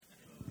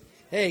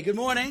Hey, good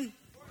morning.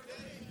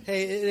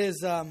 Hey, it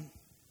is,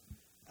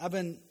 I've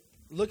been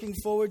looking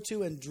forward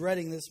to and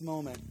dreading this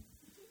moment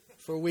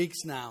for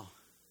weeks now.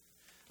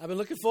 I've been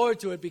looking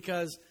forward to it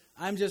because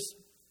I'm just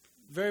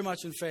very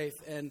much in faith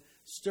and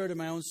stirred in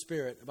my own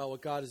spirit about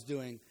what God is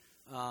doing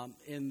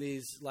in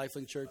these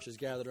Lifelink churches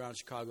gathered around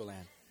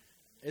Chicagoland.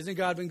 Isn't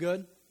God been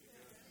good?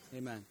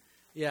 Amen.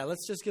 Yeah,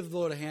 let's just give the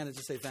Lord a hand and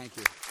just say thank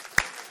you.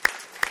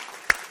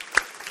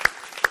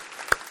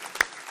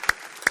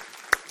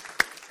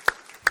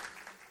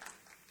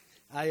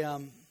 I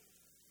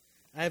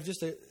have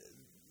just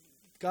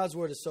God's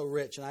word is so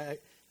rich, and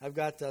I've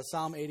got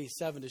Psalm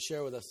 87 to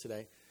share with us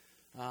today.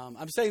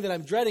 I'm saying that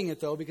I'm dreading it,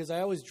 though, because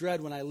I always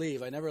dread when I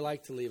leave. I never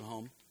like to leave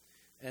home.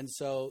 And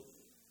so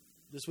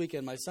this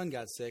weekend, my son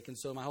got sick, and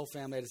so my whole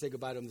family had to say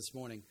goodbye to him this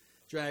morning,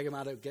 drag him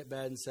out of bed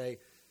and say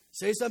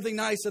something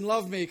nice and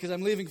love me because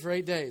I'm leaving for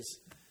 8 days.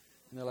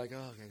 And they're like,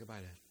 oh, okay, goodbye,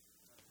 Dad.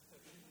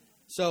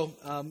 So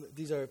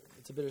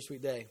it's a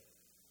bittersweet day.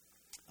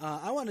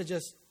 I want to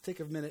just take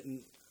a minute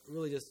and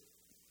really just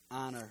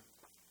honor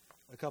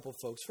a couple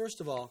folks.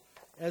 First of all,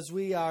 as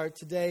we are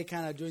today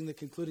kind of doing the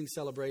concluding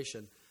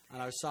celebration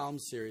on our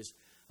Psalms series,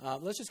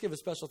 let's just give a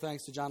special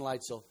thanks to John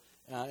Leitzel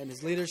and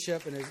his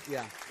leadership and his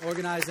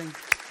organizing.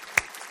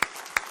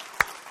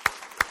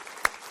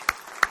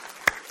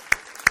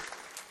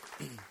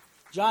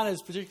 John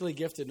is particularly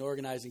gifted in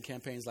organizing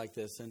campaigns like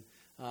this, and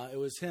it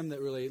was him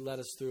that really led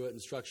us through it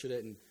and structured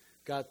it and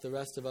got the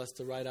rest of us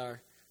to write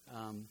our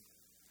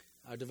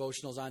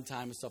devotionals on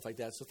time and stuff like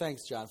that. So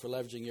thanks, John, for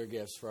leveraging your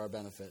gifts for our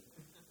benefit.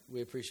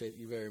 We appreciate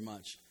you very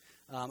much.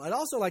 I'd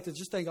also like to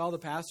just thank all the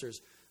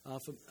pastors,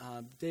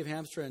 Dave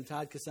Hamstra and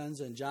Todd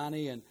Cosenza and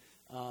Johnny, and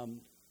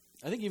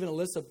I think even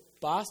Alyssa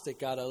Bostic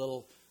got a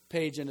little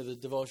page into the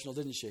devotional,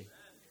 didn't she?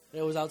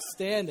 It was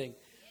outstanding.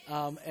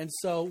 And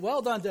so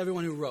well done to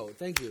everyone who wrote.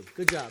 Thank you.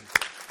 Good job.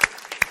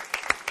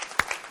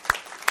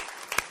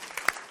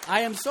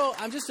 I'm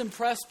just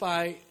impressed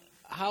by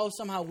how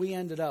somehow we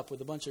ended up with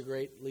a bunch of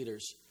great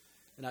leaders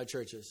in our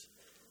churches.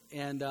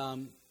 And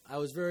I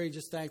was very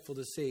just thankful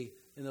to see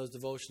in those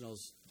devotionals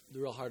the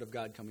real heart of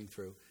God coming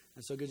through.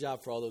 And so good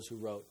job for all those who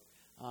wrote.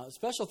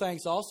 Special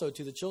thanks also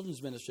to the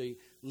children's ministry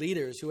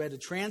leaders who had to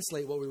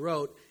translate what we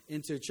wrote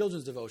into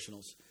children's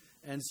devotionals.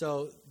 And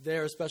so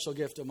they're a special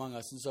gift among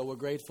us. And so we're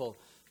grateful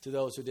to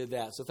those who did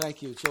that. So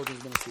thank you,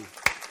 children's ministry.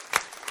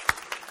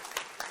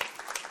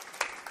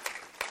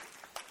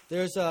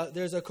 There's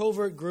a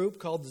covert group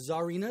called the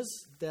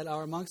Czarinas that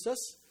are amongst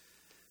us.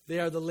 They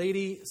are the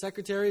lady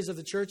secretaries of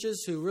the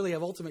churches who really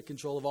have ultimate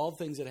control of all the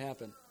things that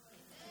happen.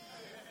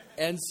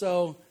 And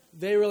so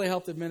they really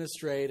helped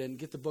administrate and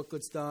get the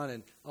booklets done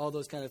and all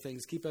those kind of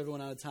things, keep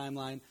everyone on a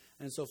timeline.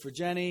 And so for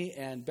Jenny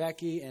and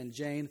Becky and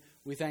Jane,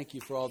 we thank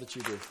you for all that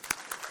you do.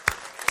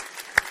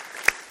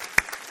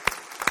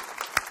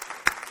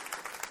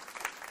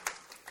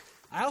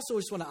 I also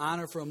just want to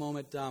honor for a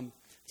moment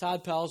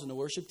Todd Pels and the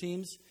worship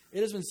teams.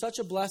 It has been such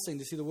a blessing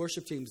to see the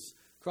worship teams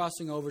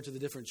crossing over to the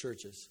different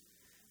churches.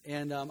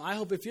 And I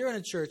hope if you're in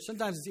a church,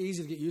 sometimes it's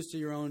easy to get used to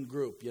your own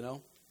group,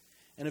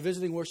 and a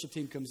visiting worship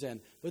team comes in.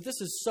 But this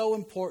is so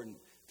important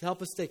to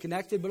help us stay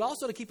connected, but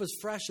also to keep us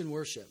fresh in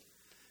worship.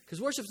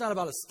 Because worship's not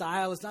about a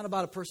style. It's not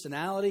about a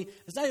personality.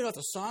 It's not even about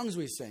the songs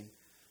we sing.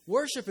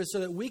 Worship is so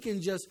that we can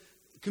just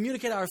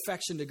communicate our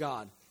affection to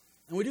God.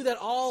 And we do that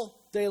all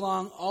day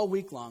long, all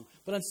week long.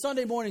 But on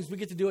Sunday mornings, we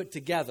get to do it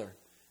together.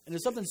 And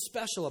there's something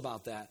special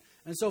about that.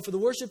 And so for the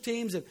worship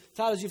teams, and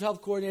Todd, as you've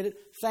helped coordinate it,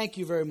 thank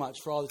you very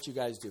much for all that you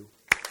guys do.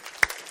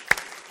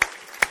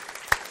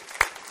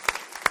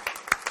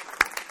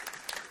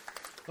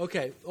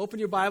 Okay, open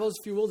your Bibles,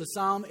 if you will, to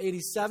Psalm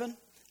 87.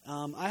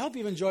 I hope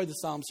you've enjoyed the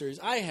Psalm series.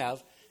 I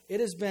have. It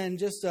has been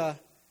just a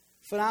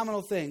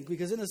phenomenal thing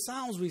because in the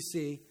Psalms we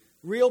see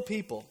real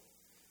people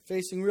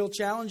facing real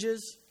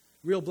challenges,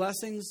 real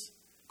blessings.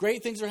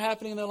 Great things are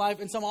happening in their life,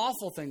 and some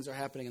awful things are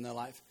happening in their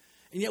life.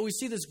 And yet we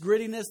see this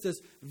grittiness,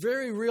 this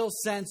very real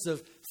sense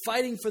of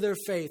fighting for their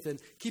faith and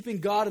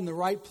keeping God in the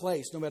right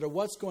place no matter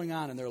what's going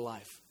on in their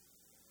life.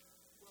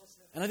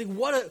 And I think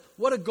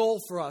what a goal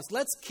for us.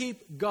 Let's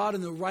keep God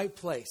in the right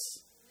place,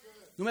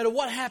 no matter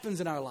what happens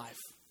in our life.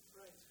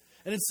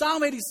 And in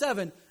Psalm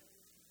 87,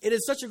 it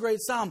is such a great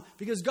psalm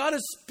because God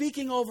is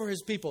speaking over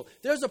his people.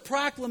 There's a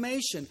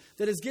proclamation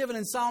that is given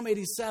in Psalm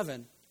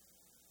 87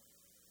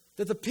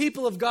 that the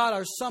people of God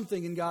are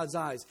something in God's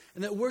eyes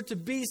and that we're to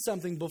be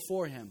something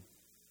before him.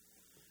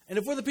 And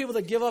if we're the people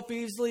that give up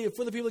easily, if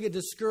we're the people that get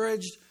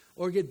discouraged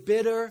or get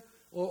bitter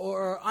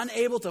or are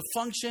unable to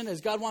function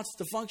as God wants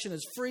us to function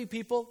as free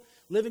people,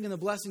 living in the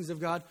blessings of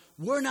God,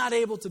 we're not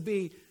able to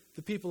be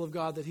the people of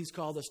God that he's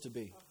called us to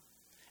be.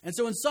 And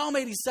so in Psalm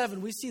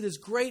 87, we see this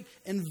great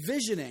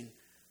envisioning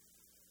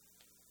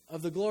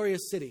of the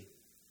glorious city.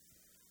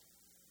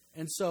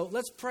 And so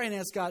let's pray and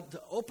ask God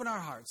to open our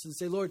hearts and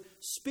say, Lord,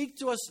 speak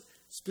to us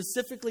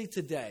specifically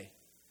today.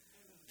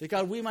 That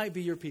God, we might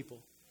be your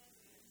people.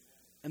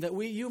 And that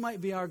you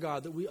might be our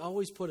God, that we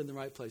always put in the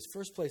right place.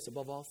 First place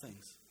above all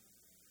things.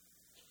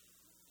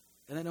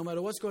 And that no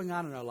matter what's going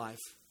on in our life,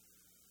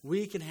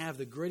 we can have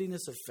the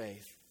grittiness of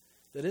faith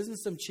that isn't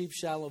some cheap,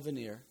 shallow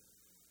veneer,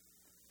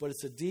 but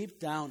it's a deep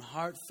down,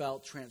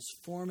 heartfelt,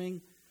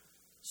 transforming,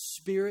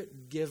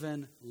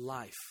 Spirit-given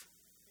life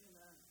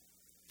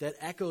that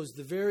echoes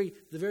the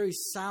very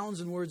sounds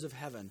and words of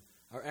heaven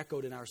are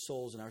echoed in our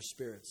souls and our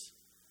spirits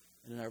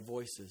and in our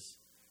voices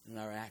and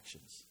in our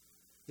actions.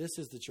 This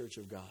is the church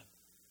of God.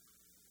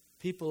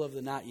 People of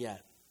the not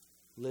yet,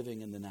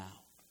 living in the now.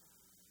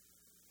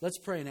 Let's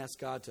pray and ask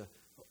God to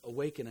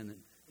awaken and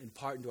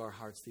impart into our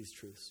hearts these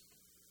truths.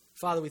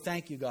 Father, we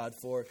thank you, God,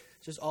 for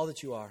just all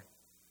that you are.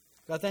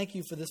 God, thank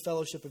you for this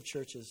fellowship of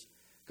churches,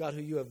 God,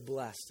 who you have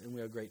blessed, and we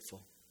are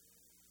grateful.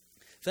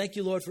 Thank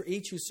you, Lord, for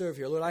each who serve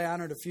here. Lord, I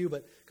honored a few,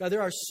 but God,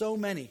 there are so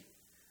many,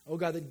 oh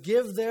God, that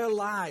give their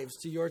lives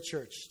to your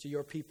church, to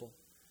your people.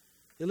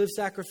 They live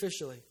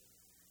sacrificially.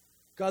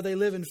 God, they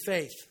live in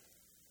faith.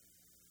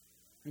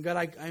 And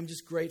God, I'm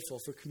just grateful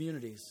for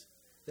communities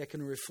that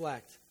can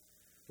reflect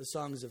the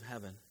songs of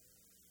heaven.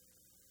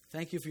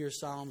 Thank you for your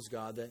psalms,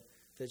 God,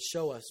 that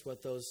show us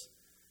what those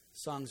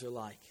songs are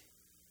like.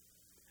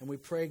 And we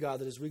pray, God,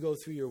 that as we go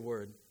through your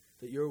word,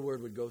 that your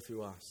word would go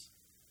through us.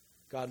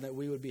 God, and that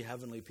we would be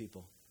heavenly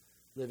people,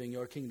 living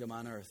your kingdom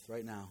on earth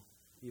right now,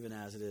 even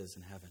as it is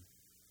in heaven.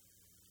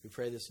 We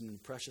pray this in the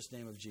precious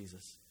name of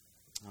Jesus.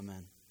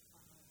 Amen.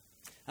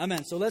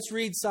 Amen. So let's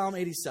read Psalm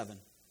 87.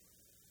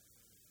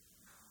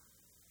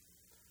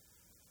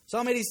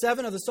 Psalm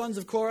 87 of the sons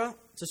of Korah.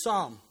 It's a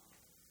psalm.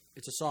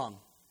 It's a song.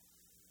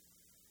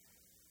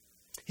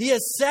 He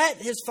has set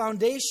his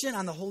foundation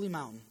on the holy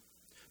mountain.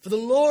 For the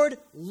Lord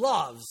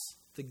loves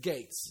the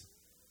gates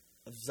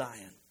of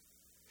Zion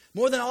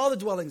more than all the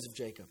dwellings of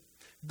Jacob.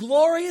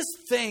 Glorious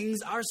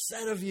things are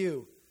said of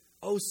you,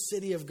 O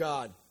city of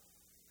God.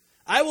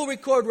 I will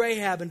record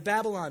Rahab and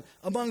Babylon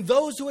among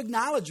those who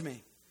acknowledge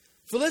me.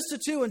 Philistia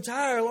too and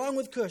Tyre along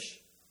with Cush.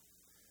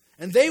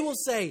 And they will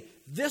say,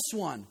 this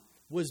one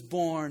was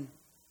born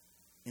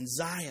in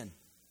Zion.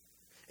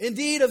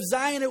 Indeed, of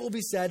Zion it will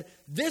be said,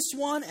 this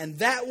one and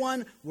that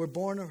one were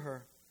born of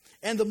her.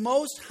 And the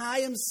Most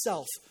High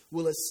himself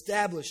will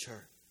establish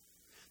her.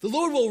 The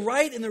Lord will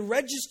write in the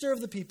register of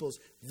the peoples,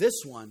 this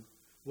one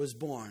was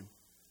born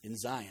in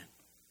Zion.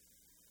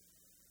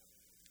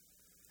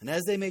 And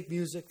as they make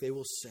music, they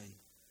will sing,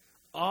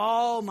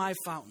 all my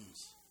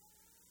fountains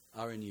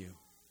are in you.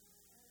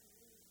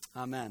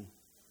 Amen.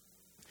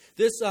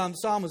 This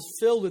psalm is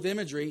filled with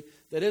imagery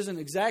that isn't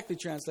exactly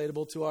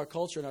translatable to our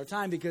culture and our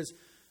time because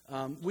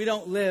we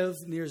don't live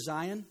near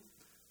Zion.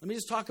 Let me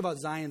just talk about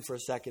Zion for a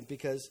second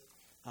because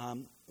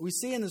we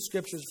see in the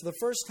scriptures for the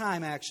first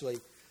time actually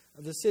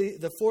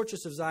the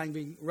fortress of Zion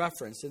being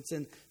referenced. It's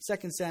in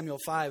 2 Samuel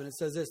 5 and it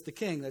says this, the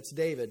king, that's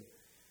David,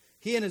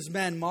 he and his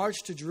men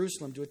marched to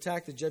Jerusalem to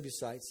attack the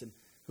Jebusites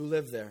who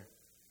lived there.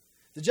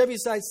 The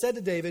Jebusites said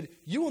to David,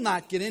 you will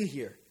not get in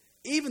here.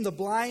 Even the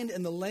blind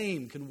and the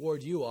lame can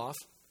ward you off.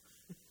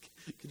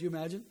 Could you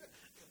imagine?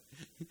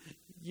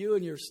 You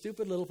and your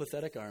stupid little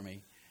pathetic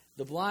army.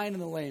 The blind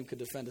and the lame could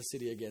defend a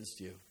city against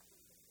you.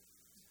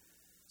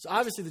 So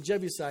obviously the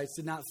Jebusites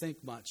did not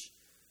think much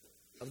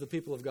of the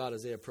people of God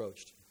as they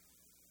approached.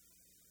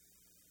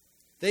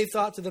 They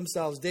thought to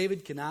themselves,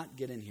 David cannot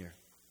get in here.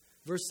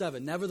 Verse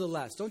 7,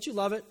 nevertheless. Don't you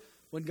love it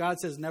when God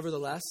says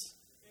nevertheless?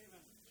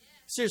 Amen.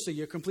 Seriously,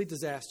 you're a complete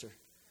disaster.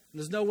 And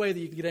there's no way that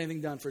you can get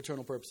anything done for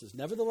eternal purposes.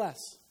 Nevertheless,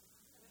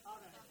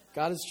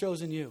 God has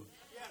chosen you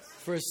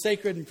for his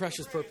sacred and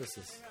precious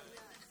purposes.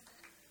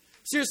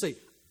 Seriously,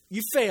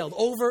 you failed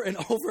over and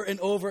over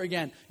and over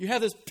again. You have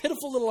this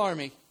pitiful little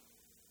army.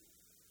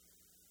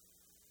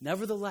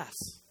 Nevertheless,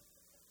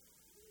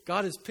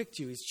 God has picked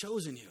you. He's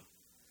chosen you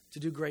to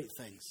do great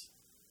things.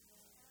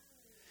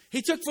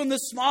 He took from the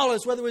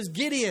smallest, whether it was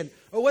Gideon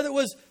or whether it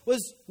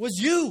was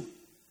you,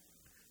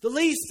 the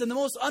least and the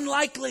most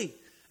unlikely.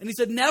 And he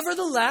said,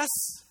 nevertheless.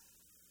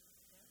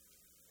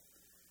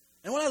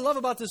 And what I love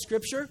about this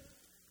scripture,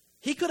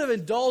 he could have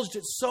indulged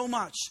it so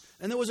much.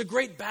 And there was a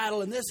great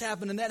battle and this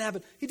happened and that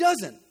happened. He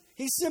doesn't.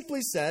 He simply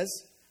says,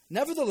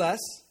 nevertheless,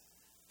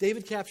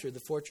 David captured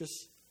the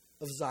fortress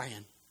of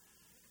Zion,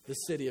 the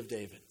city of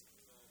David.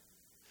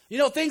 You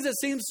know, things that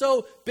seem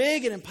so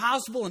big and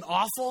impossible and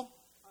awful,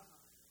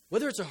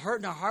 whether it's a hurt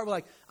in our heart, we're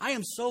like, I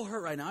am so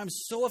hurt right now. I'm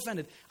so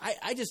offended.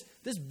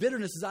 This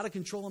bitterness is out of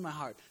control in my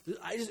heart.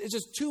 It's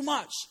just too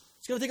much.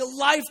 It's going to take a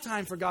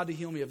lifetime for God to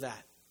heal me of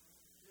that.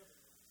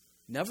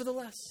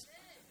 Nevertheless,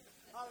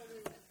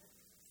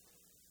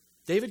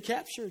 David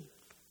captured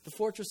the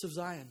fortress of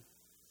Zion,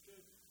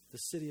 the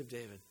city of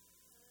David.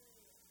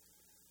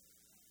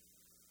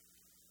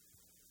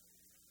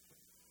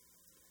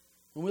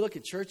 When we look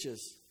at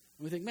churches,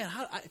 we think, man,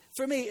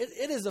 for me,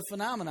 it is a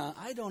phenomenon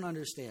I don't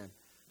understand.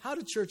 How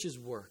do churches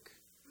work?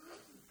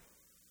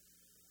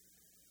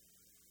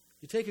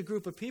 You take a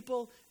group of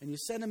people and you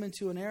send them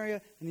into an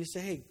area and you say,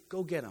 hey,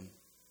 go get them.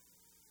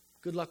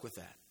 Good luck with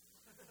that.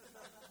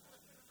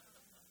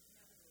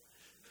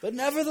 But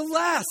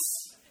nevertheless,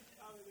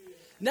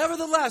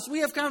 we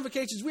have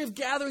convocations, we have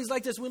gatherings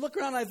like this. We look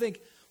around and I think,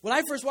 when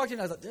I first walked in,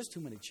 I thought, there's too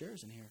many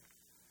chairs in here.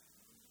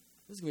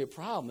 This is going to be a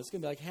problem. It's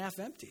going to be like half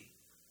empty.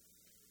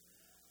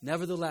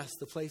 Nevertheless,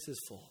 the place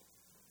is full.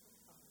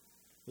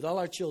 with all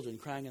our children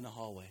crying in the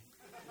hallway.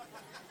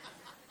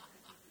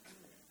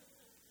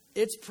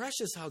 It's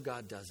precious how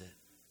God does it.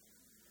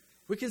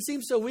 We can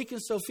seem so weak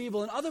and so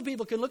feeble, and other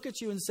people can look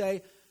at you and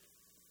say,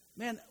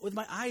 man, with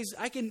my eyes,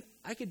 I could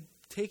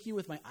take you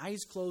with my eyes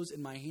closed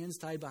and my hands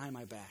tied behind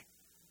my back.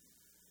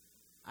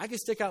 I can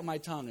stick out my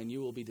tongue and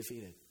you will be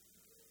defeated.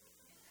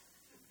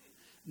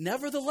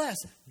 Nevertheless,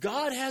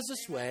 God has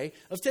this way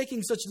of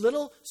taking such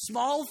little,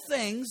 small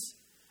things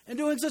and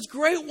doing such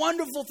great,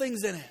 wonderful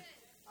things in it.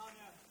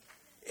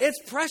 It's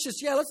precious.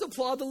 Yeah, let's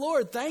applaud the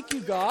Lord. Thank you,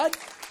 God.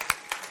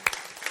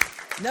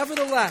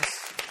 Nevertheless,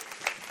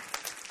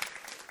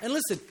 and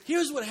listen,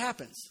 here's what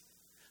happens.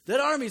 That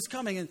army's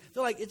coming, and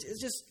they're like,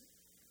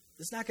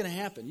 it's not going to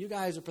happen. You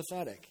guys are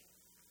pathetic.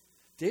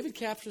 David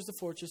captures the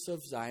fortress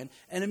of Zion,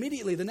 and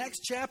immediately, the next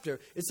chapter,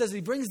 it says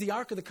he brings the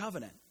Ark of the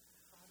Covenant.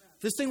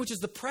 This thing which is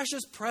the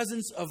precious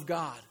presence of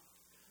God.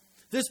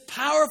 This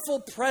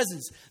powerful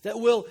presence that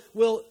will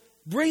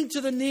bring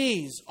to the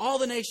knees all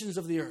the nations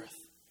of the earth.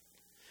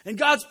 And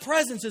God's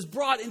presence is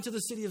brought into the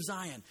city of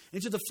Zion,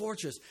 into the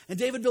fortress. And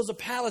David builds a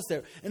palace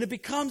there, and it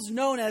becomes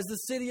known as the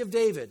city of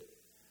David.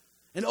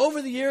 And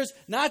over the years,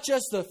 not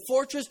just the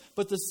fortress,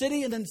 but the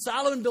city, and then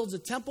Solomon builds a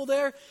temple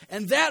there.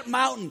 And that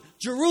mountain,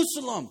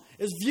 Jerusalem,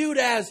 is viewed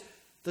as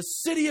the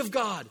city of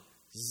God,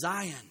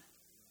 Zion.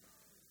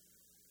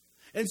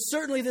 And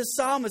certainly this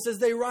psalmist, as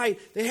they write,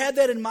 they had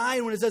that in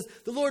mind when it says,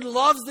 the Lord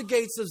loves the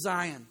gates of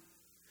Zion.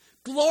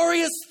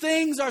 Glorious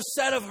things are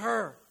said of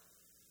her.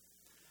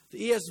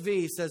 The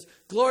ESV says,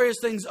 glorious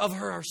things of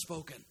her are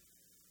spoken.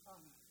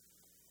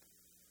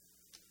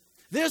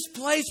 This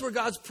place where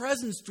God's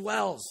presence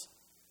dwells,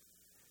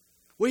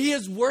 where He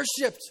is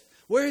worshipped,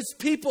 where His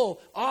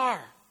people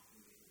are.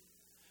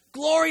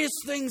 Glorious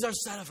things are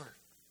said of her.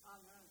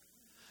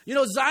 You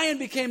know, Zion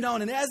became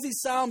known, and as these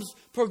psalms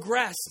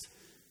progressed,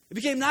 it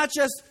became not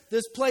just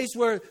this place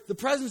where the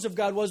presence of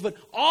God was, but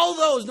all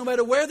those, no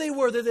matter where they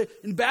were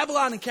in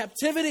Babylon in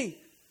captivity,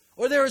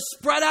 or they were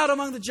spread out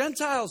among the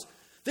Gentiles,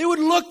 they would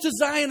look to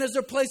Zion as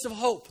their place of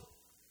hope.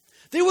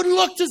 They would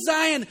look to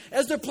Zion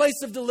as their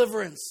place of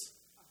deliverance.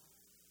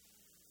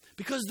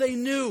 Because they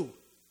knew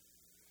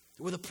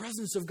where the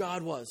presence of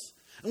God was,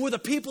 and where the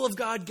people of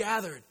God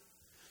gathered,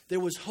 there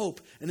was hope,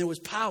 and there was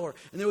power,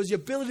 and there was the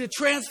ability to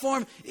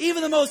transform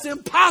even the most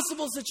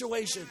impossible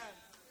situation.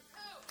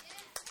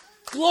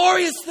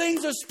 Glorious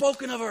things are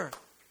spoken of her.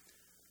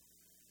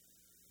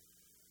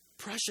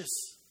 Precious,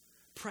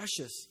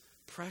 precious,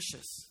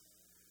 precious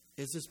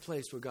is this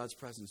place where God's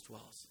presence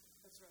dwells.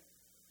 That's right.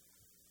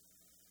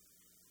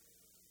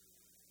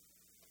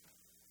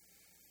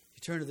 You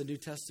turn to the New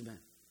Testament.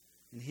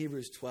 In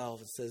Hebrews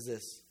 12, it says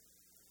this.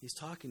 He's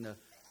talking to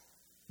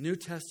New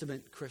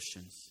Testament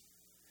Christians.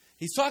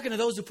 He's talking to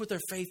those who put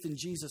their faith in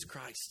Jesus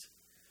Christ.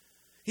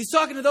 He's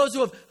talking to those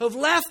who have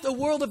left a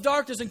world of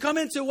darkness and come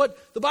into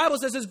what the Bible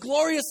says is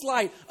glorious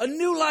light, a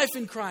new life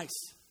in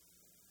Christ.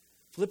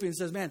 Philippians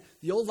says, man,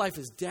 the old life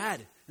is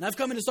dead, and I've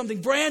come into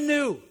something brand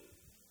new.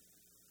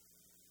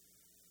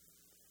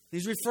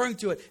 He's referring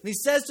to it. And he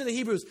says to the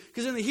Hebrews,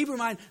 because in the Hebrew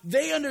mind,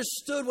 they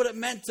understood what it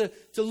meant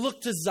to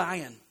look to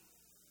Zion,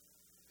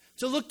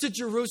 to look to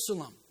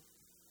Jerusalem.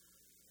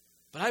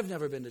 But I've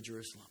never been to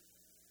Jerusalem.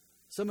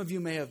 Some of you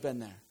may have been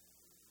there.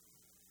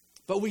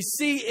 But we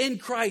see in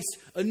Christ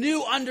a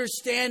new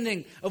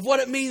understanding of what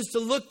it means to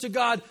look to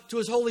God, to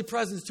His holy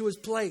presence, to His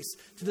place,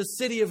 to the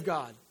city of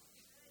God,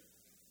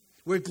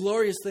 where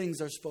glorious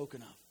things are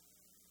spoken of.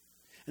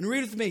 And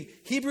read with me,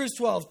 Hebrews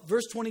 12,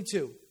 verse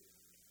 22.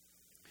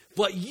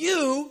 But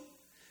you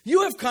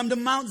have come to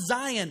Mount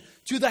Zion,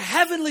 to the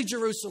heavenly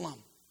Jerusalem.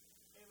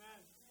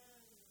 Amen.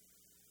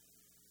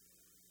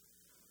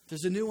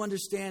 There's a new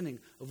understanding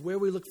of where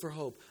we look for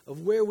hope,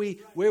 of where we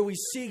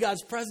see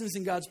God's presence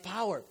and God's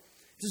power.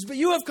 He says, but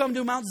you have come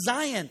to Mount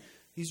Zion.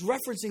 He's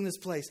referencing this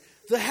place.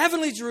 The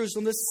heavenly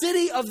Jerusalem, the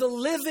city of the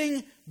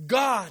living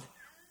God.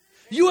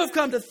 You have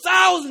come to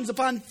thousands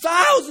upon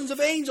thousands of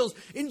angels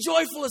in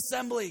joyful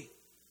assembly.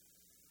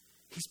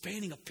 He's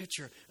painting a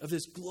picture of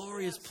this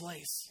glorious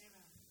place.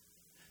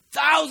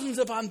 Thousands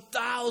upon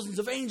thousands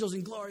of angels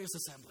in glorious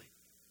assembly.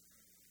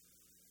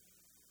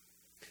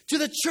 To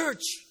the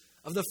church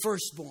of the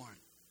firstborn.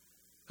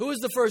 Who is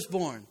the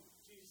firstborn?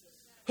 Jesus.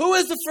 Who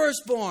is the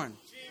firstborn?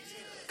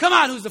 Come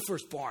on, who's the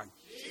firstborn?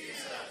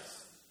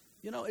 Jesus.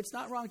 You know, it's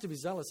not wrong to be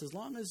zealous as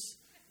long as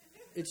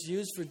it's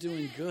used for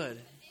doing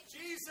good.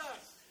 Jesus.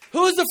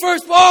 Who's the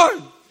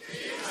firstborn?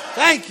 Jesus.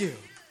 Thank you.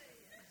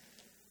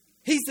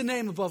 He's the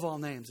name above all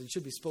names and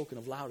should be spoken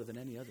of louder than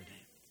any other name.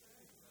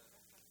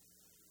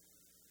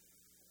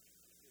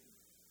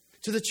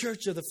 To the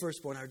church of the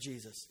firstborn, our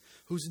Jesus,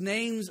 whose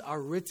names are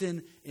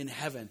written in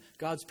heaven.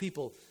 God's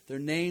people, their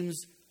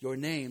names, your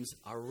names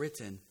are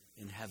written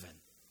in heaven.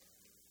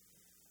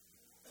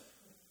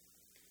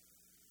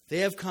 They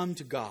have come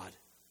to God,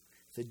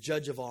 the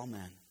judge of all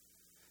men,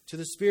 to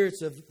the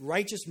spirits of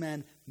righteous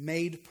men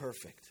made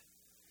perfect,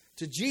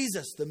 to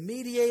Jesus, the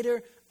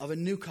mediator of a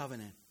new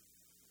covenant,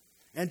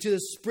 and to the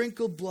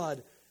sprinkled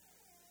blood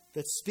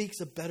that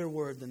speaks a better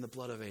word than the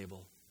blood of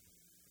Abel.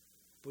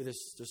 Boy,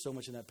 there's so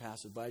much in that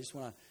passage. But I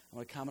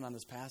want to comment on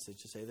this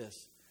passage to say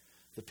this.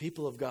 The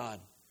people of God,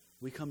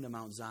 we come to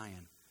Mount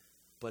Zion,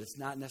 but it's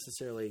not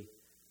necessarily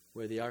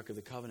where the Ark of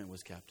the Covenant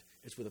was kept.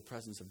 It's where the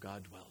presence of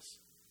God dwells.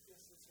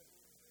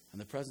 And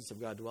the presence of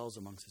God dwells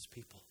amongst His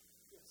people.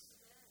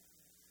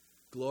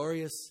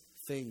 Glorious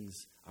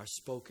things are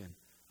spoken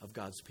of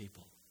God's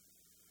people,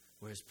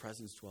 where His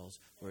presence dwells,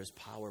 where His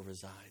power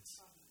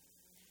resides.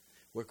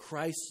 Where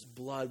Christ's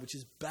blood, which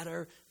is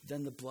better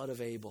than the blood of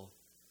Abel.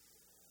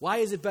 Why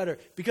is it better?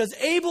 Because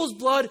Abel's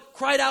blood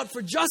cried out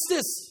for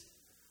justice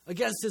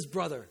against his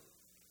brother.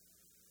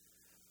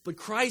 But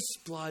Christ's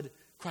blood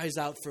cries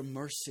out for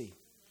mercy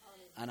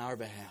on our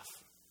behalf.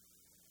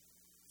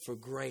 For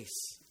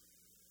grace.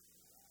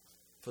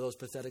 For those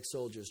pathetic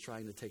soldiers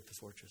trying to take the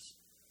fortress.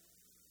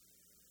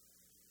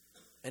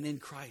 And in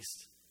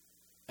Christ,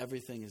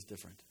 everything is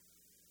different.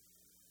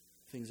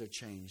 Things are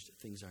changed.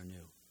 Things are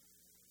new.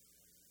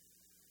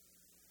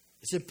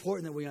 It's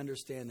important that we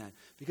understand that.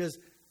 Because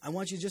I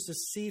want you just to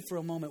see for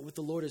a moment what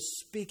the Lord is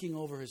speaking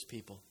over His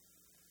people.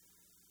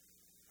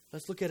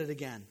 Let's look at it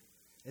again.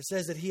 It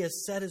says that He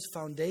has set His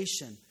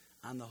foundation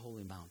on the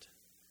holy mountain.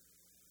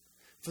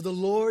 For the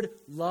Lord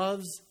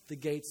loves the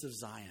gates of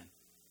Zion.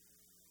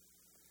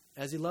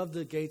 As He loved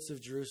the gates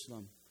of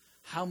Jerusalem,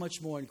 how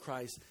much more in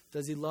Christ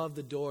does He love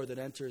the door that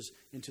enters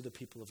into the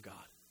people of God?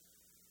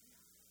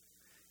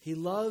 He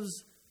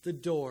loves the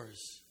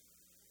doors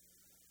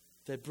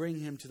that bring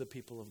Him to the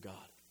people of God.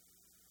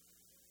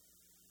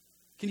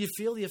 Can you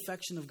feel the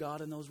affection of God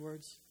in those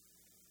words?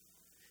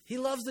 He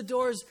loves the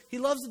doors. He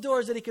loves the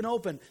doors that He can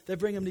open that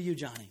bring Him to you,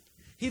 Johnny.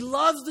 He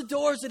loves the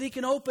doors that He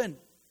can open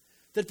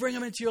that bring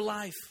Him into your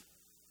life.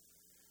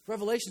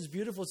 Revelation is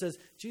beautiful. It says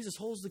Jesus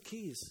holds the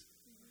keys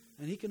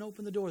and He can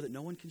open the door that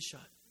no one can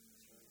shut.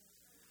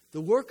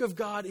 The work of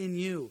God in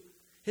you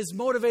is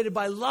motivated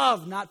by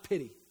love, not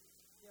pity.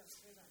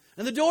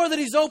 And the door that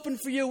He's opened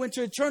for you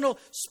into eternal,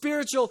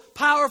 spiritual,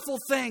 powerful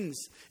things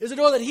is a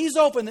door that He's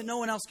opened that no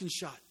one else can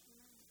shut.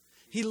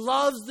 He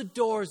loves the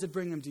doors that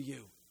bring Him to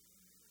you.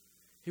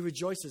 He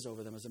rejoices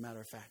over them, as a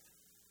matter of fact.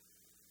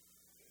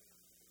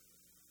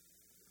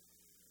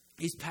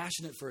 He's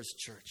passionate for His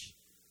church.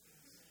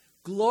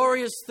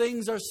 Glorious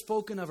things are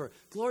spoken of her.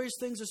 Glorious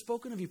things are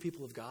spoken of you,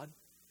 people of God.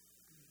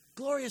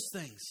 Glorious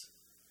things.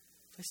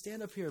 If I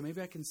stand up here,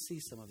 maybe I can see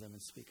some of them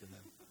and speak of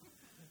them.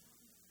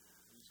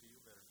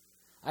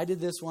 I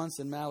did this once,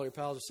 and Mallory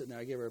Powell was sitting there.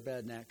 I gave her a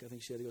bad neck. I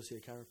think she had to go see a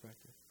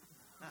chiropractor.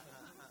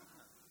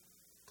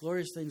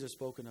 Glorious things are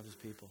spoken of His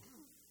people.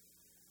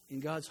 In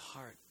God's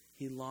heart,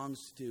 He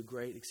longs to do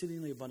great,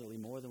 exceedingly abundantly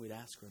more than we'd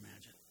ask or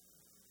imagine.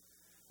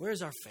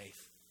 Where's our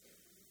faith?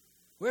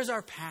 Where's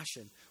our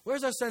passion?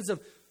 Where's our sense of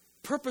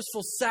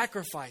purposeful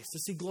sacrifice to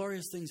see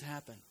glorious things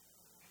happen?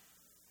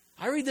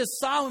 I read this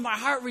psalm and my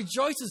heart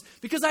rejoices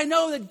because I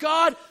know that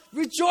God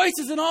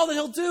rejoices in all that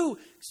He'll do,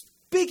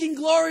 speaking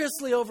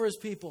gloriously over His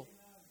people.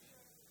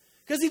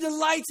 Because He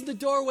delights in the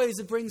doorways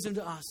that brings Him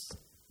to us.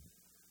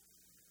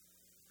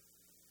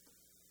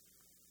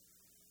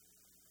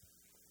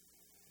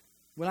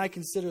 When I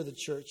consider the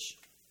church,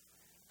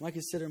 when I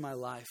consider my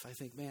life, I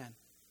think, man,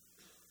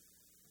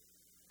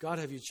 God,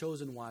 have you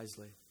chosen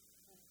wisely?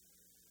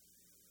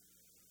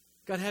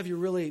 God, have you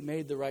really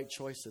made the right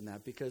choice in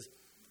that? Because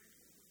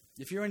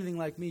if you're anything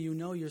like me, you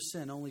know your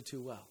sin only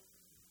too well.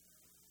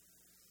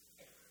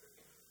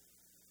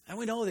 And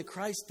we know that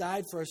Christ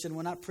died for our sin.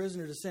 We're not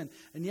prisoner to sin.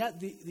 And yet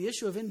the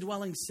issue of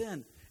indwelling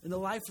sin in the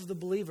life of the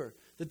believer,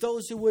 that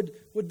those who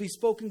would be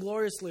spoken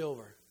gloriously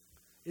over,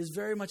 is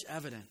very much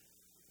evident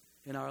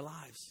in our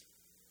lives.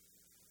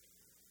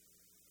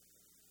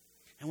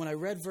 And when I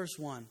read verse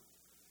 1,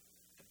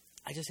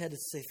 I just had to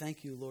say,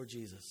 thank you, Lord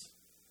Jesus.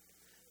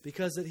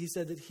 Because He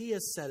said that He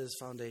has set His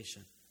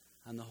foundation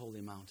on the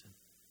holy mountain.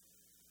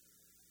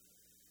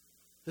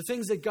 The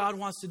things that God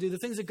wants to do, the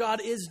things that God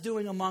is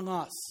doing among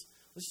us.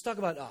 Let's just talk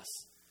about us.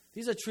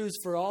 These are truths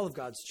for all of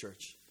God's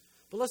church.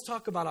 But let's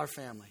talk about our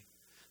family.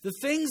 The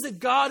things that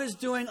God is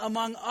doing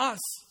among us.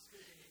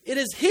 It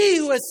is He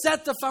who has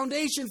set the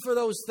foundation for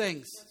those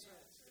things.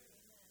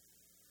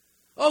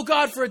 Oh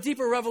God, for a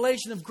deeper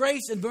revelation of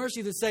grace and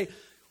mercy to say,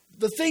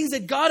 the things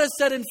that God has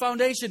set in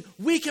foundation,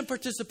 we can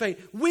participate,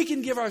 we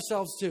can give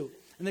ourselves to.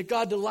 And that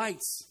God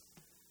delights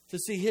to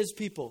see His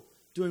people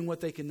doing what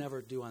they can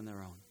never do on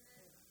their own.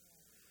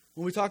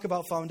 When we talk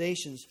about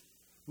foundations,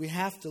 we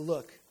have to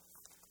look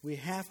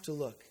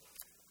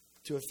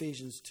to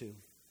Ephesians 2. It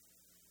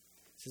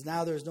says,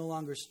 now there is no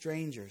longer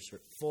strangers or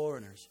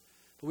foreigners,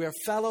 but we are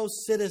fellow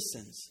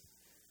citizens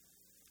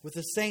with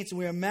the saints, and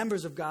we are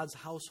members of God's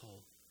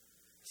household.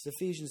 It's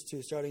Ephesians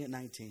 2, starting at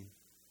 19.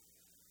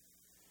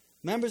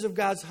 Members of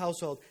God's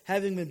household,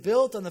 having been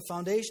built on the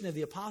foundation of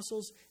the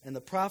apostles and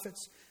the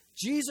prophets,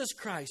 Jesus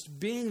Christ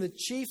being the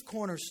chief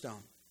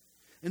cornerstone,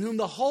 in whom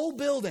the whole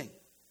building,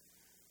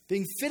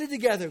 being fitted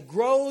together,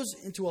 grows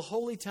into a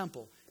holy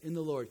temple in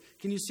the Lord.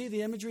 Can you see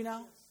the imagery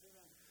now?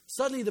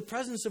 Suddenly the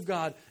presence of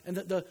God and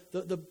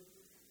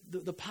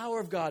the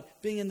power of God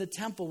being in the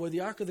temple where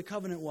the Ark of the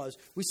Covenant was.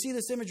 We see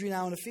this imagery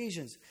now in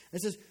Ephesians.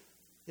 It says,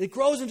 it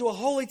grows into a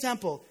holy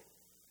temple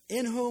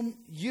in whom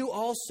you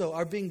also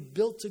are being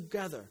built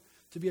together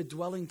to be a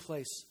dwelling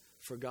place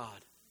for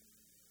God.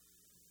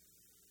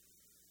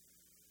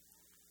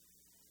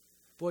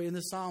 Boy, in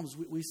the Psalms,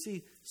 we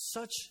see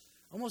such,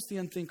 almost the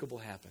unthinkable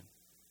happen.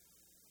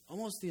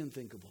 Almost the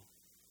unthinkable.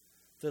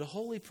 That a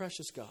holy,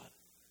 precious God,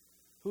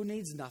 who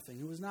needs nothing,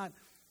 who is not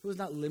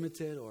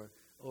limited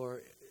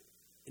or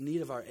in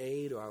need of our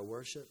aid or our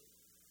worship,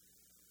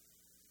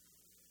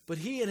 but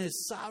He in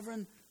His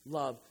sovereign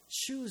love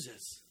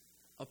chooses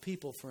a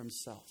people for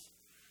Himself.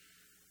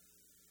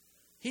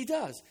 He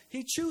does.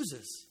 He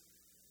chooses.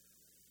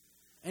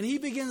 And He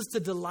begins to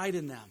delight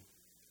in them.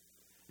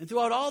 And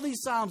throughout all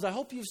these Psalms, I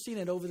hope you've seen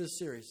it over this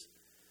series,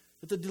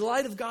 that the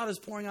delight of God is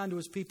pouring onto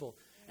His people.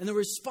 And the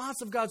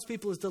response of God's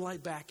people is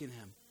delight back in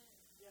Him.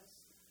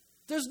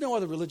 There's no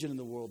other religion in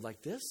the world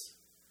like this,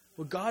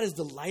 where God is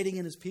delighting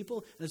in His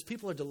people, and His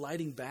people are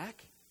delighting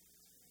back.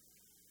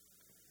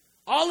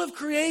 All of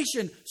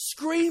creation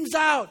screams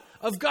out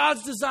of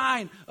God's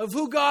design, of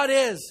who God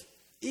is,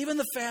 even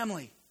the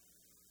family.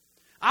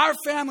 Our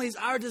families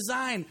are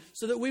designed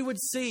so that we would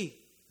see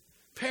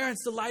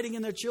parents delighting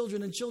in their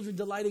children and children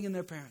delighting in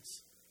their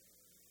parents.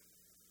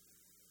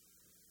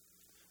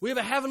 We have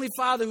a Heavenly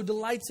Father who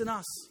delights in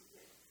us,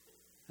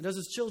 and does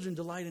His children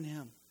delight in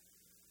Him.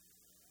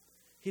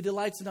 He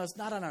delights in us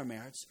not on our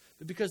merits,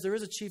 but because there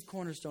is a chief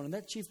cornerstone, and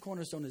that chief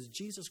cornerstone is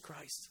Jesus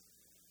Christ.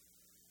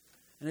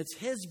 And it's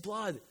His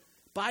blood,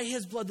 by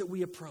His blood that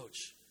we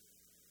approach.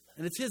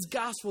 And it's His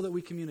gospel that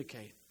we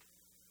communicate.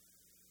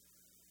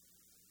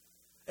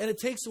 And it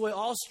takes away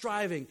all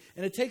striving,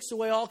 and it takes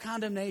away all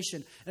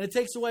condemnation, and it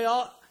takes away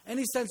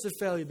any sense of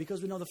failure,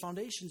 because we know the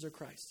foundations are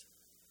Christ.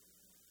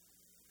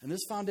 And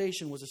this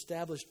foundation was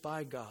established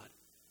by God,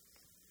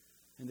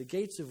 and the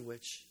gates of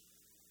which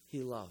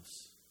He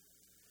loves,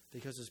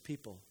 because His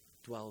people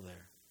dwell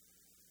there.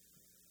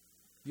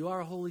 You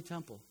are a holy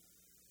temple.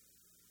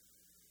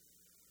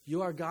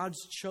 You are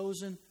God's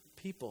chosen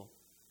people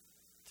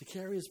to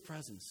carry His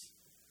presence,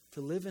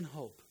 to live in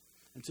hope,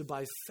 and to,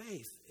 by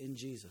faith in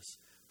Jesus,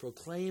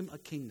 proclaim a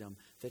kingdom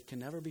that can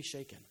never be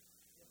shaken.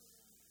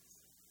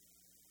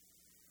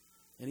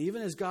 And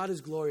even as God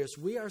is glorious,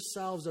 we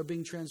ourselves are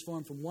being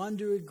transformed from one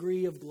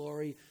degree of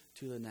glory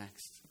to the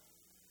next.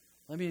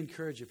 Let me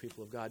encourage you,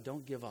 people of God,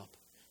 don't give up.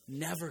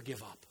 Never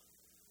give up.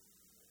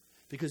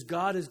 Because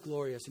God is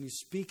glorious, and He's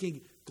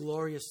speaking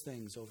glorious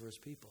things over His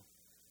people.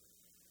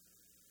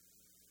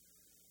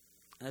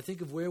 And I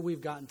think of where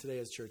we've gotten today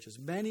as churches.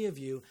 Many of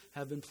you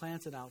have been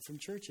planted out from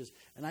churches,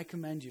 and I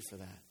commend you for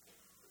that.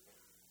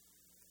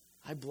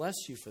 I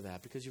bless you for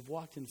that, because you've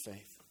walked in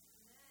faith.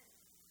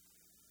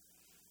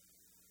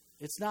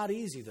 It's not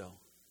easy, though.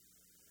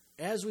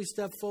 As we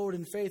step forward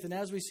in faith, and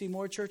as we see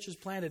more churches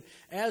planted,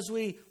 as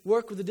we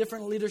work with the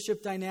different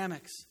leadership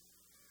dynamics.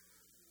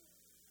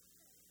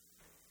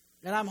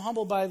 And I'm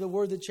humbled by the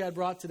word that Chad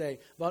brought today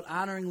about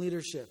honoring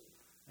leadership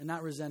and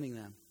not resenting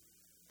them.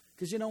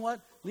 Because you know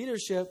what?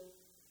 Leadership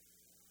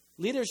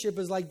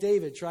is like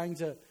David trying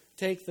to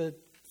take the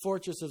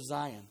fortress of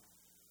Zion.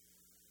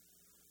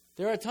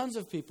 There are tons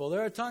of people.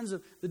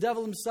 The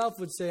devil himself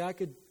would say, I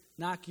could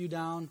knock you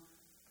down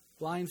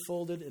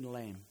blindfolded and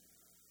lame.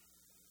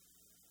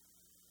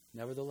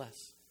 Nevertheless.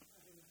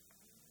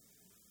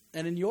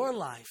 And in your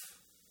life,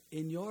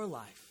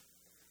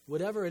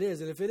 whatever it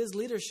is, and if it is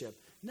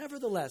leadership,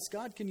 nevertheless,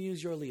 God can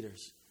use your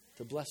leaders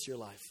to bless your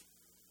life.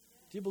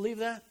 Do you believe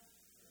that?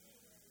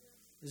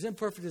 As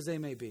imperfect as they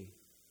may be.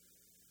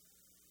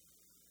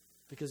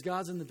 Because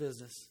God's in the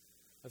business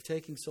of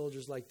taking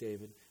soldiers like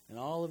David and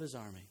all of his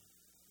army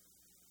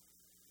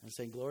and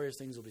saying glorious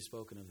things will be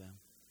spoken of them,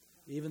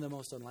 even the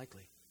most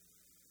unlikely.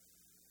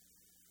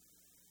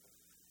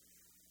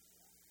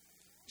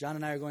 John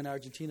and I are going to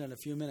Argentina in a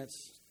few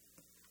minutes.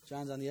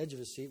 John's on the edge of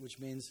his seat, which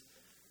means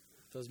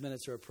those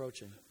minutes are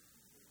approaching.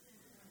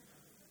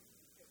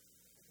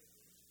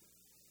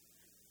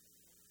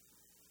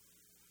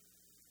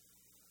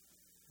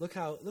 Look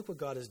what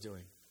God is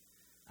doing.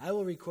 I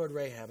will record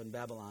Rahab in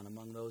Babylon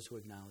among those who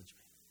acknowledge me.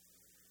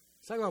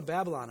 Let's talk about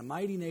Babylon, a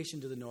mighty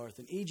nation to the north,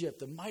 and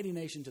Egypt, a mighty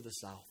nation to the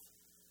south.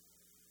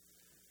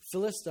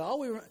 Philistia.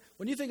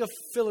 When you think of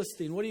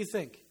Philistine, what do you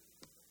think?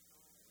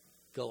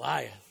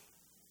 Goliath.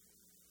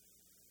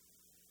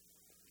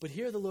 But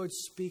here the Lord's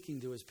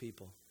speaking to His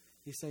people.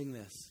 He's saying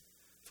this,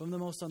 from the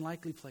most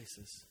unlikely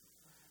places,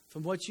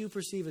 from what you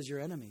perceive as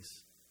your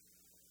enemies,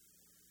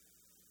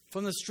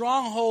 from the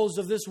strongholds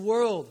of this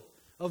world,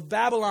 of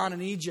Babylon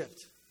and Egypt,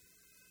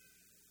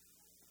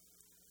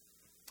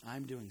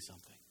 I'm doing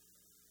something.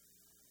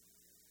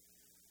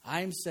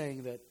 I'm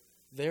saying that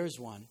there's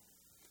one,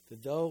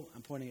 that though,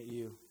 I'm pointing at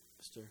you,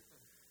 Mr.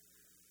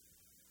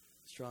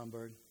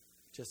 Stromberg,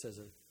 just as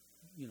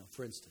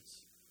for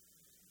instance.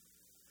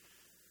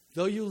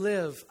 Though you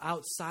live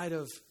outside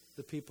of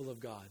the people of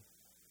God,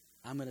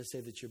 I'm going to say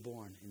that you're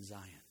born in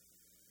Zion.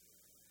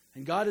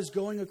 And God is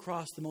going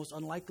across the most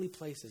unlikely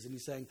places, and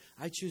He's saying,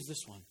 I choose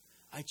this one.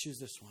 I choose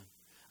this one.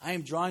 I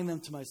am drawing them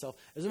to myself.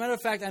 As a matter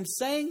of fact, I'm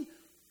saying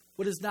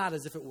what is not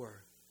as if it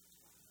were.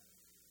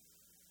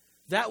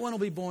 That one will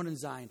be born in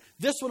Zion.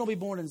 This one will be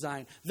born in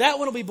Zion. That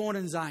one will be born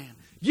in Zion.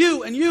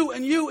 You and you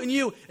and you and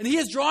you. And he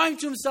is drawing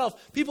to himself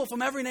people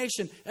from every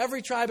nation,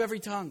 every tribe, every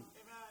tongue. Amen.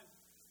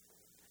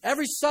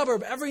 Every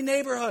suburb, every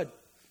neighborhood,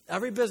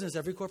 every business,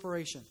 every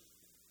corporation,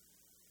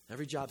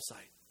 every job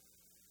site.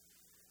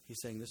 He's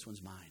saying, this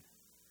one's mine.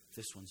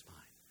 This one's mine.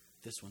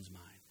 This one's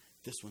mine.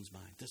 This one's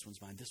mine. This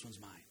one's mine. This one's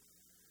mine.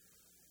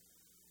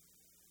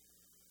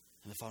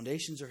 And the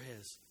foundations are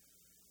his.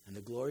 And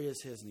the glory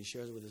is his, and he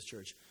shares it with his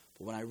church.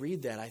 But when I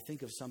read that, I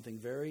think of something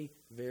very,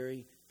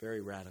 very,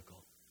 very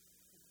radical.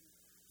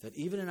 That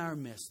even in our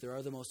midst, there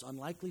are the most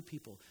unlikely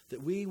people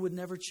that we would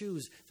never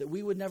choose, that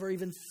we would never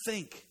even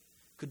think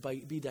could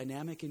be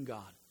dynamic in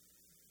God.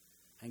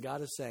 And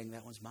God is saying,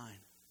 that one's mine.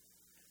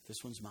 This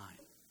one's mine.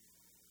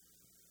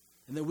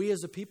 And that we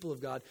as a people of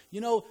God,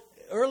 you know,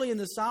 early in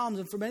the Psalms,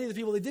 and for many of the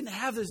people, they didn't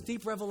have this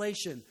deep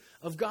revelation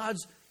of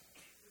God's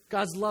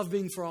love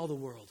being for all the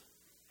world.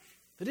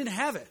 They didn't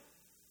have it.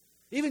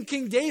 Even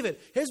King David,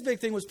 his big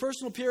thing was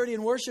personal purity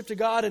and worship to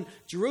God in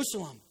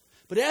Jerusalem.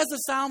 But as the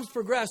Psalms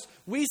progress,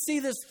 we see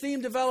this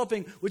theme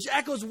developing, which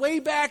echoes way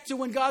back to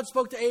when God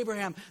spoke to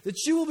Abraham,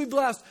 that you will be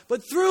blessed,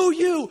 but through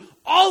you,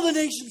 all the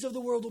nations of the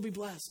world will be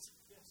blessed.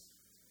 Yes.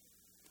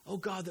 Oh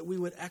God, that we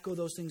would echo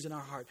those things in our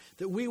heart,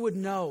 that we would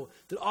know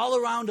that all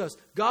around us,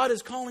 God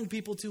is calling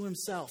people to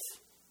himself.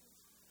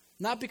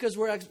 Not because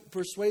we're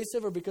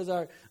persuasive or because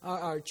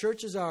our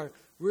churches are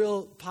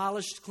real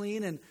polished,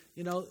 clean, and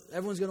you know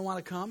everyone's going to want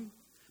to come,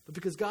 but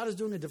because God is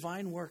doing a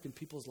divine work in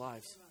people's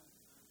lives.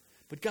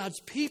 But God's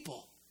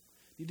people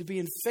need to be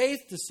in faith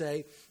to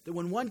say that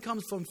when one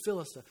comes from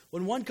Philistia,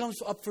 when one comes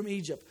up from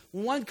Egypt,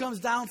 when one comes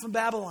down from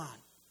Babylon,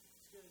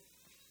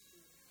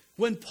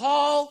 when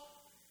Paul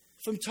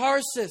from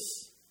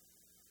Tarsus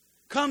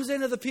comes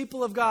into the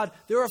people of God,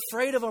 they're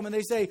afraid of him and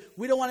they say,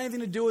 we don't want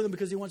anything to do with him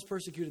because he once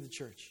persecuted the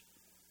church.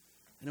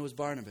 And it was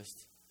Barnabas,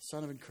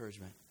 son of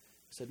encouragement,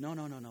 who said, no,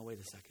 wait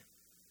a second.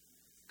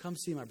 Come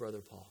see my brother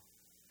Paul.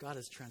 God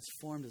has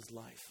transformed his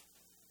life.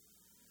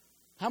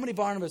 How many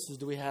Barnabases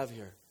do we have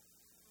here?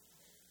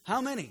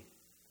 How many?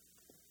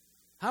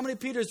 How many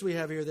Peters do we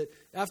have here that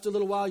after a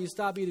little while you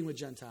stop eating with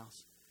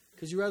Gentiles?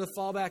 Because you rather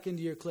fall back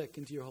into your clique,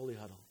 into your holy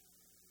huddle.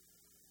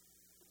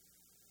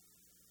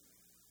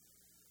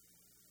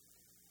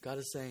 God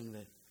is saying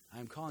that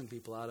I'm calling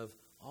people out of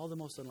all the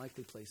most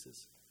unlikely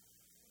places.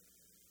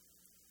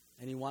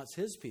 And he wants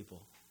his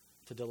people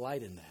to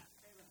delight in that.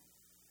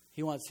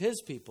 He wants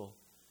his people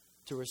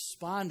to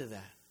respond to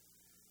that.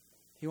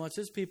 He wants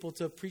his people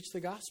to preach the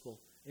gospel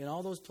in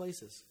all those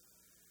places.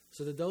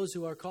 So that those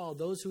who are called,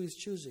 those who he's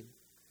choosing,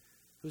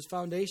 whose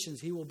foundations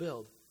he will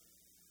build,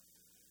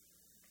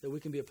 that we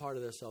can be a part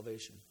of their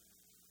salvation.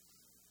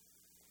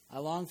 I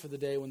long for the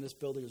day when this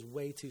building is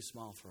way too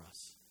small for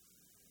us.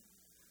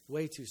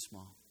 Way too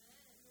small.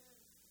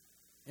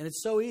 And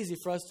it's so easy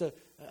for us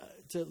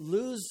to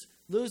lose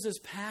this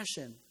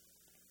passion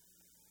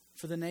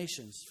for the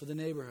nations, for the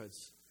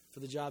neighborhoods,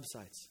 for the job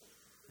sites,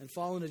 and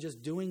fall into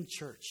just doing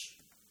church.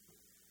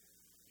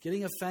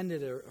 Getting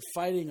offended or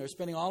fighting or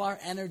spending all our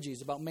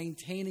energies about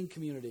maintaining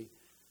community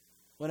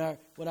when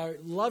our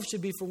love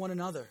should be for one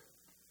another.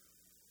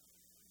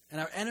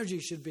 And our energy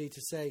should be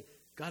to say,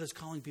 God is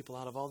calling people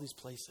out of all these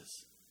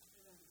places.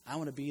 I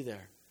want to be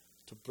there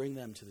to bring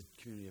them to the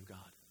community of God.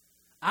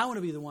 I want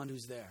to be the one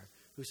who's there,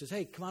 who says,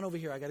 hey, come on over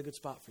here. I got a good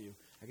spot for you.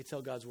 I can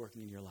tell God's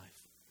working in your life.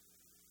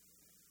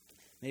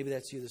 Maybe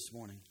that's you this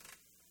morning.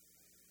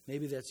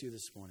 Maybe that's you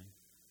this morning.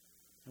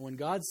 And when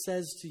God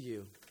says to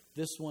you,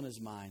 this one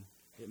is mine,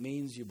 it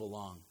means you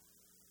belong.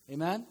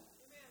 Amen?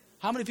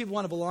 How many people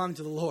want to belong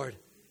to the Lord?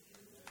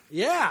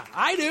 Yeah,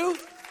 I do.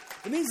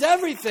 It means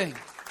everything.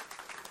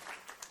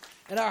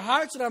 And our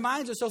hearts and our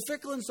minds are so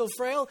fickle and so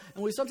frail,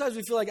 and sometimes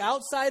we feel like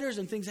outsiders,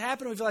 and things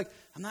happen, and we feel like,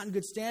 I'm not in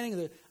good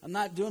standing, I'm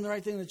not doing the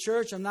right thing in the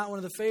church, I'm not one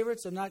of the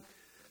favorites, I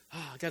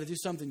got to do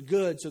something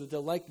good so that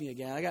they'll like me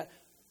again.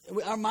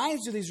 Our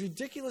minds do these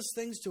ridiculous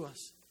things to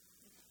us.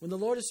 When the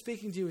Lord is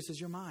speaking to you, he says,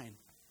 you're mine.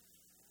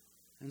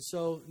 And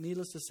so,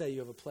 needless to say, you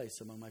have a place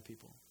among my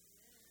people.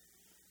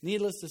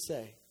 Needless to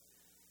say,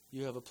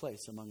 you have a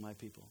place among my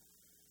people.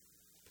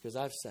 Because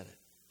I've said it.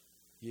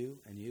 You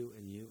and you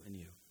and you and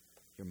you.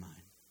 You're mine.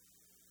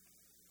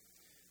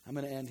 I'm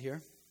going to end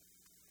here.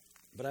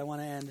 But I want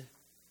to end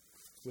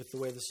with the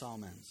way the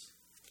psalm ends.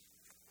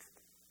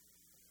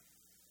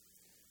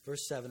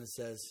 Verse 7, it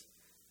says,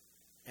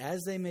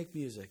 as they make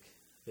music,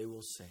 they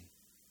will sing.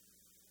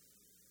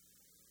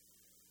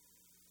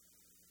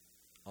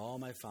 All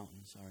my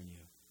fountains are in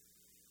you.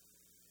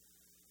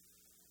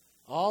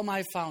 All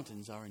my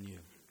fountains are in you.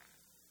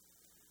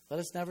 Let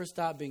us never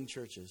stop being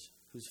churches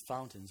whose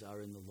fountains are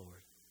in the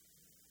Lord.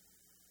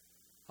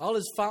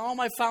 All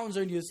my fountains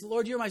are in you.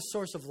 Lord, you're my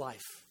source of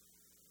life.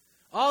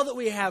 All that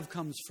we have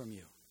comes from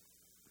you.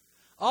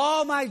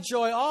 All my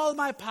joy, all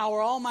my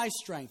power, all my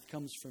strength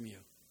comes from you.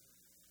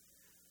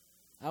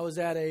 I was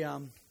at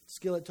a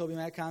Skillet Toby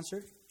Mac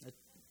concert. I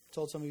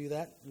told some of you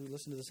that. We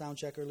listened to the sound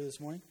check earlier this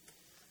morning.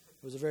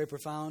 It was a very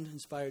profound,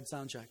 inspired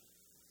sound check.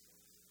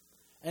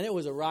 And it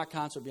was a rock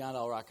concert beyond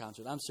all rock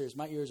concert. I'm serious.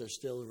 My ears are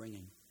still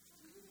ringing.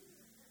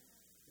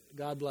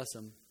 God bless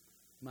them.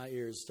 My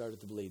ears started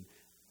to bleed.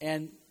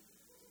 And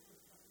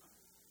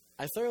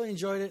I thoroughly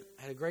enjoyed it.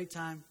 I had a great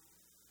time.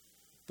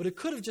 But it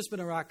could have just been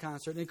a rock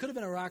concert. And it could have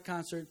been a rock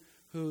concert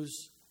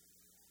whose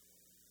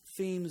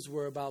themes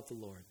were about the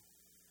Lord.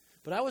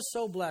 But I was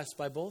so blessed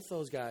by both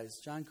those guys,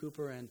 John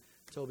Cooper and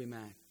Toby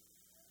Mack.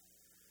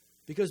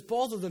 Because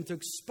both of them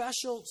took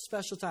special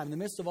time in the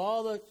midst of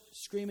all the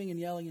screaming and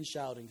yelling and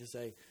shouting to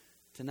say,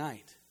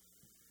 tonight,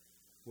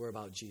 we're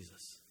about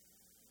Jesus.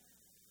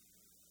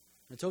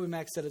 And Toby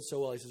Mack said it so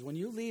well. He says, when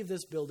you leave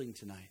this building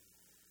tonight,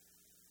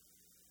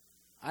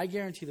 I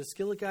guarantee the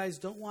Skillet guys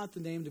don't want the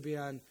name to be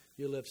on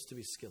your lips to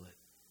be Skillet.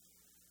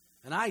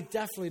 And I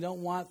definitely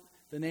don't want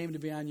the name to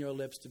be on your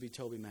lips to be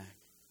Toby Mack.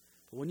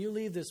 But when you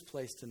leave this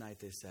place tonight,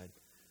 they said,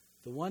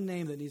 the one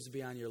name that needs to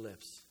be on your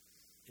lips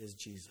is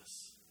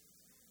Jesus.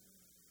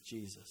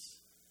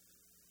 Jesus.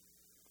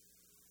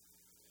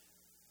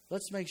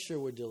 Let's make sure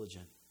we're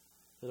diligent.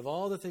 That of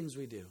all the things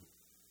we do,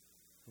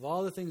 of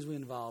all the things we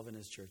involve in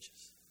as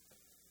churches,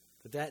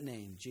 that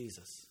name,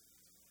 Jesus,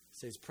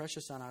 stays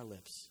precious on our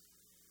lips.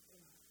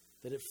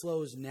 That it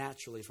flows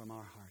naturally from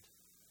our heart.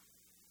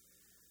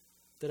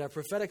 That our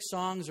prophetic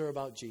songs are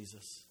about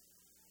Jesus.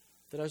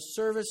 That our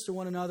service to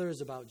one another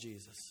is about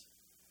Jesus.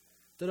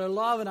 That our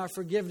love and our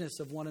forgiveness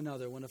of one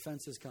another when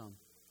offenses come,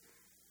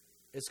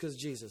 it's because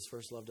Jesus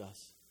first loved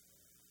us.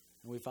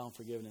 And we found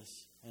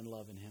forgiveness and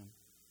love in Him.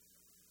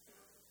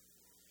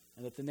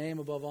 And that the name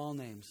above all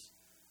names,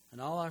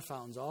 and all our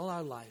fountains, all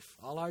our life,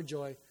 all our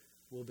joy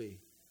will be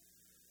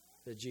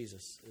that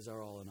Jesus is our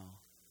all in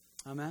all.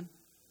 Amen?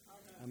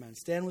 Amen.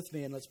 Stand with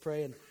me and let's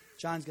pray. And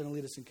John's going to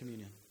lead us in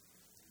communion.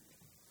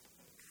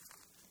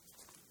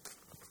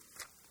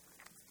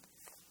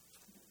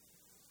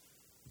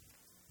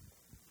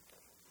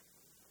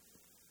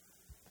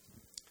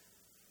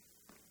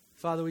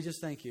 Father, we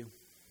just thank you.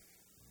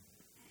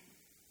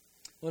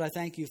 Lord, I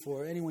thank you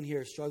for anyone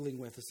here struggling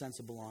with a sense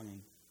of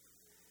belonging,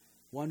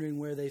 wondering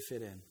where they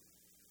fit in,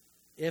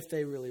 if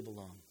they really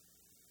belong.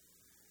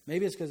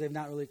 Maybe it's because they've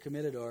not really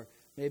committed, or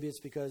maybe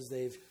it's because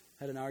they've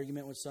had an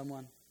argument with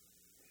someone.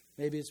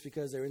 Maybe it's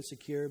because they're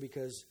insecure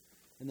because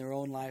in their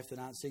own life they're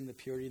not seeing the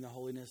purity and the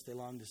holiness they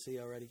long to see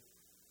already.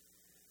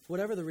 For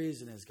whatever the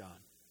reason is, God,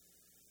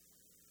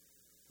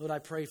 Lord, I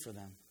pray for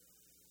them.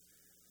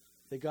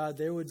 That, God,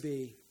 there would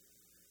be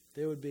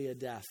a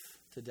death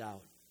to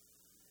doubt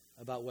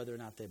about whether or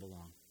not they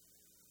belong.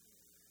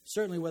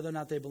 Certainly whether or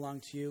not they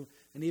belong to you,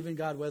 and even,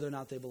 God, whether or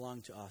not they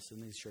belong to us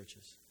in these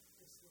churches.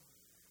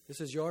 This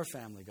is your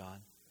family,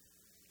 God,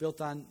 built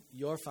on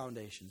your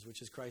foundations,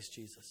 which is Christ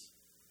Jesus.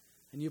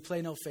 And you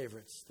play no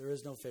favorites. There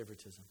is no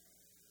favoritism.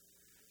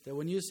 That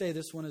when you say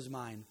this one is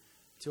mine,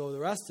 to the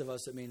rest of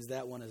us it means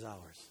that one is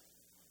ours.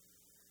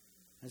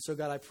 And so,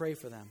 God, I pray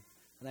for them.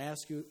 And I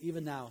ask you,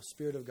 even now,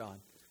 Spirit of God,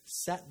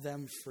 set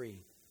them free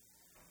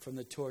from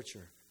the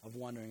torture of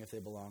wondering if they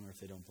belong or if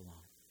they don't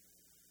belong.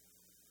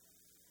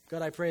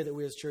 God, I pray that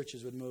we as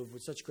churches would move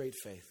with such great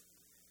faith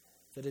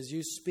that as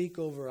you speak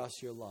over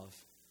us your love,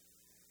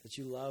 that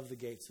you love the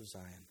gates of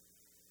Zion.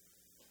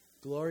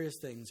 Glorious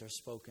things are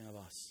spoken of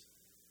us,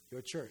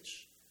 your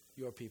church,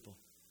 your people.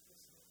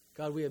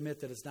 God, we admit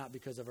that it's not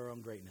because of our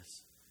own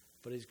greatness,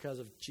 but it's because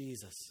of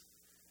Jesus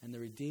and the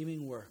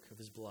redeeming work of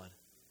his blood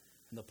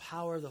and the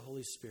power of the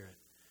Holy Spirit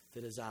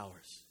that is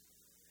ours,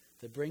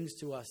 that brings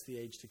to us the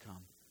age to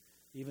come,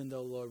 even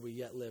though, Lord, we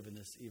yet live in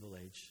this evil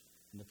age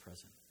in the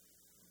present.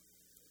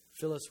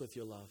 Fill us with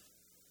your love.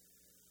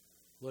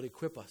 Lord,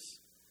 equip us,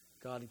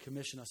 God, and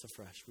commission us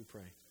afresh, we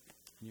pray.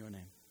 In your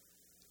name,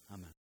 amen.